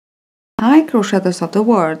Hi crocheters of the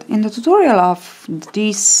world. In the tutorial of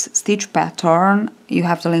this stitch pattern, you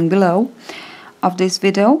have the link below of this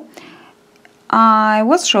video, I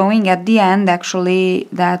was showing at the end actually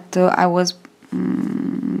that I was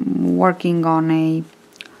working on a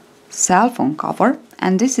cell phone cover,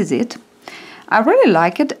 and this is it. I really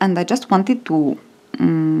like it and I just wanted to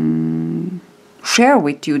share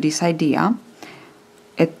with you this idea.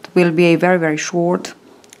 It will be a very short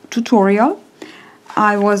tutorial.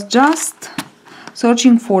 I was just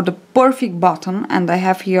searching for the perfect button, and I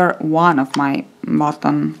have here one of my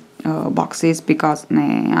button boxes because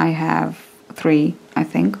I have 3, I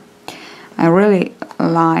think. I really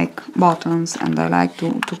like buttons and I like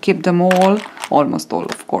to keep them all, almost all,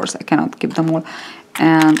 of course, I cannot keep them all,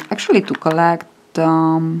 and actually to collect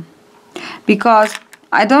them because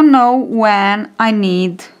I don't know when I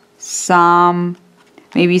need some,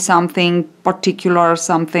 maybe something particular,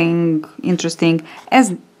 something interesting,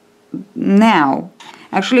 as now.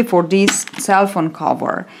 Actually, for this cell phone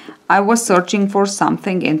cover, I was searching for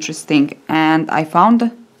something interesting and I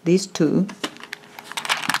found these two.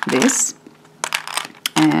 This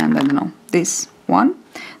and I don't know, this one.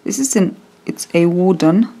 This is it's a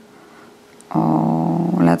wooden,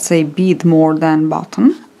 let's say bead more than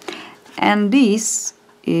button, and this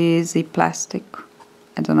is a plastic.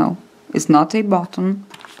 I don't know. It's not a button,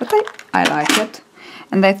 but I like it,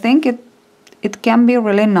 and I think it can be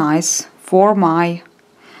really nice for my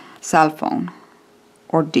cell phone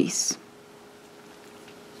or this.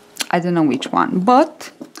 I don't know which one,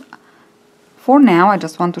 but for now I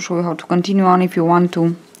just want to show you how to continue on if you want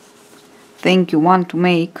to think you want to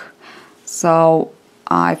make. So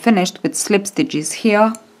I finished with slip stitches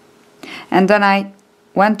here, and then I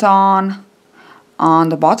went on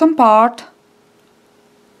the bottom part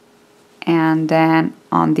and then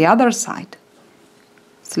on the other side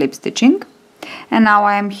slip stitching, and now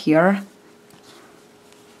I am here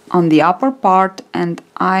on the upper part and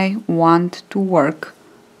I want to work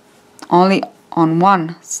only on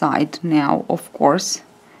one side now, of course,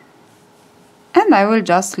 and I will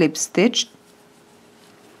just slip stitch.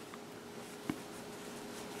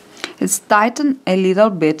 It's tighten a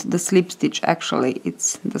little bit, the slip stitch, actually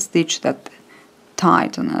it's the stitch that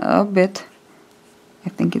tighten a little bit. I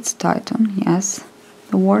think it's tighten, yes,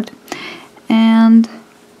 the word, and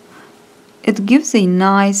it gives a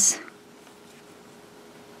nice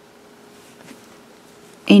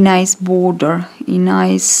border, a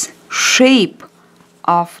nice shape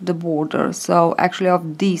of the border. So actually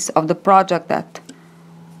of the project that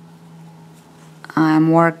I'm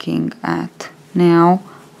working at now,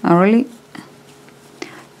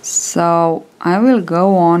 so I will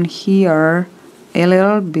go on here a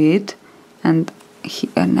little bit, and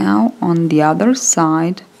here now on the other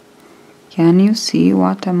side. Can you see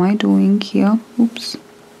what am I doing here? Oops.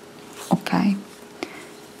 Okay.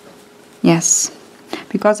 Yes,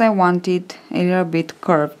 because I want it a little bit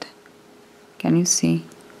curved. Can you see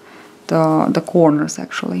the corners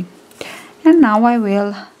actually? And now I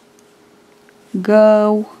will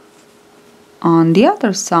go on the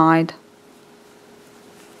other side,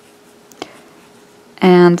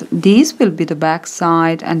 and this will be the back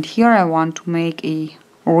side, and here I want to make a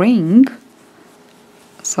ring.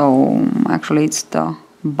 So actually it's the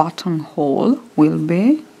buttonhole will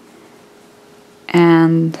be,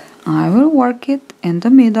 and I will work it in the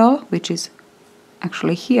middle, which is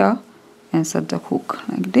actually here, insert the hook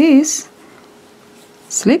like this,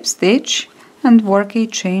 slip stitch, and work a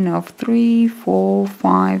chain of 3, 4,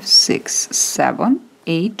 5, 6, 7,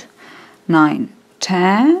 8, 9,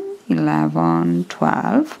 10, 11,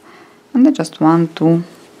 12, and I just want to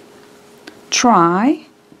try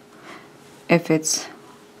if it's,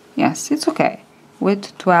 yes, it's okay.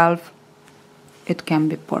 With 12 it can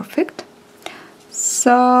be perfect.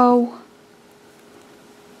 So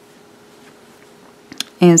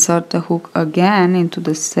insert the hook again into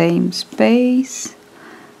the same space,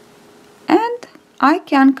 and I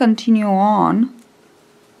can continue on.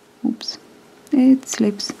 Oops, it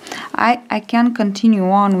slips. I can continue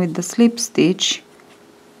on with the slip stitch,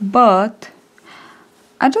 but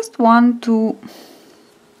I just want to,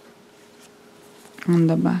 on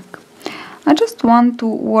the back, I just want to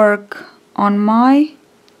work on my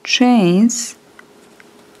chains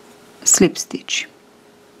slip stitch,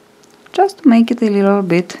 just to make it a little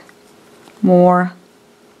bit more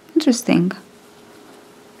interesting.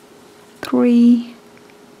 3.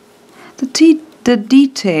 The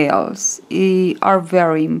details are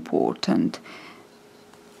very important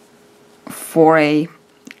for a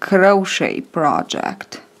crochet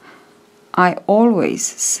project. I always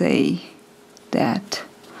say that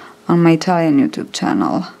on my Italian YouTube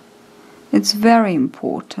channel. It's very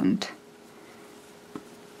important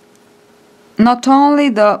not only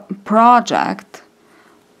the project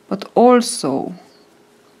but also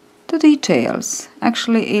the details.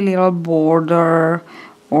 Actually a little border,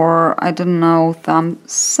 or I don't know,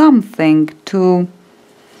 something to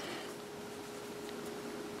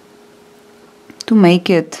make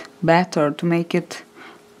it better, to make it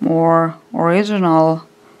more original,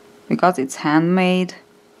 because it's handmade,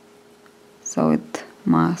 so it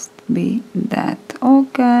must be that.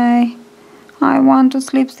 Okay, I want to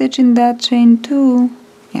slip stitch in that chain too.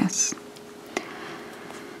 Yes.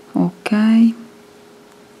 Okay.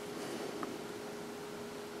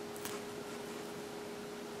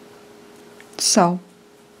 So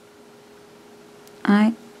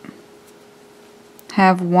I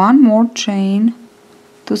have one more chain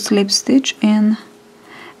to slip stitch in,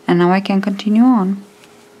 and now I can continue on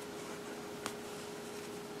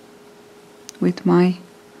with my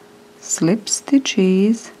slip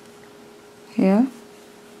stitches here.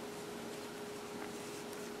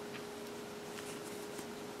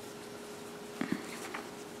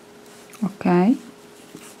 Okay,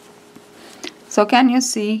 so can you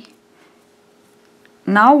see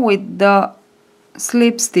now with the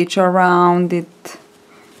slip stitch around it,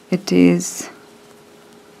 it is,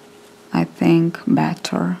 I think,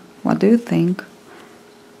 better. What do you think?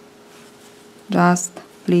 Just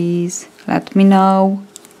please let me know.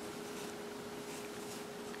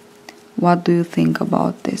 What do you think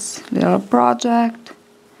about this little project?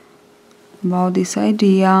 About this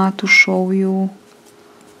idea to show you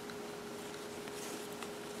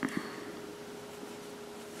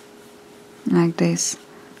like this.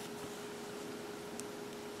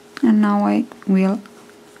 And now I will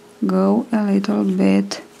go a little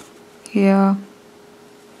bit here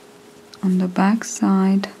on the back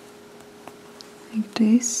side like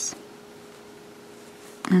this,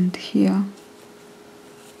 and here.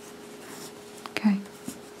 Okay,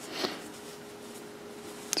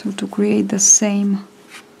 so to create the same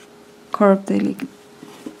curve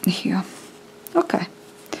here. Okay,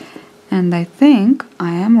 and I think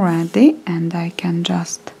I am ready, and I can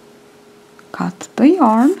just cut the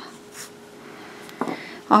yarn.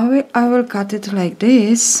 I will cut it like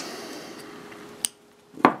this,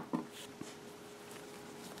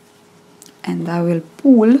 and I will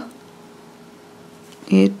pull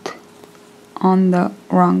it on the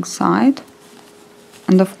wrong side,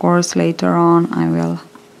 and of course later on I will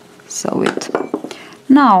sew it.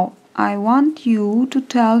 Now I want you to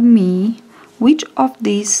tell me which of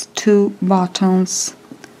these two buttons,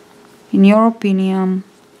 in your opinion,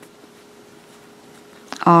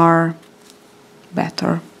 are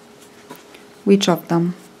better. Which of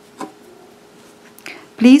them?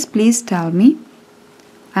 Please tell me.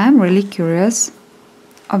 I am really curious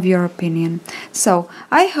of your opinion. So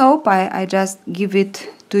I hope I just give it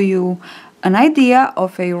to you an idea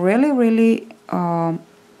of a really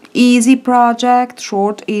easy project,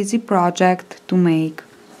 short easy project to make,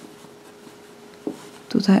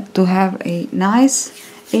 to have a nice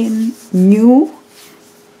new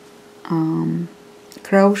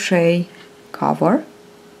crochet cover,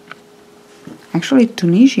 actually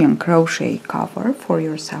Tunisian crochet cover for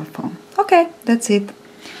your cell phone. Okay, that's it.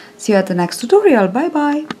 See you at the next tutorial. Bye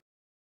bye.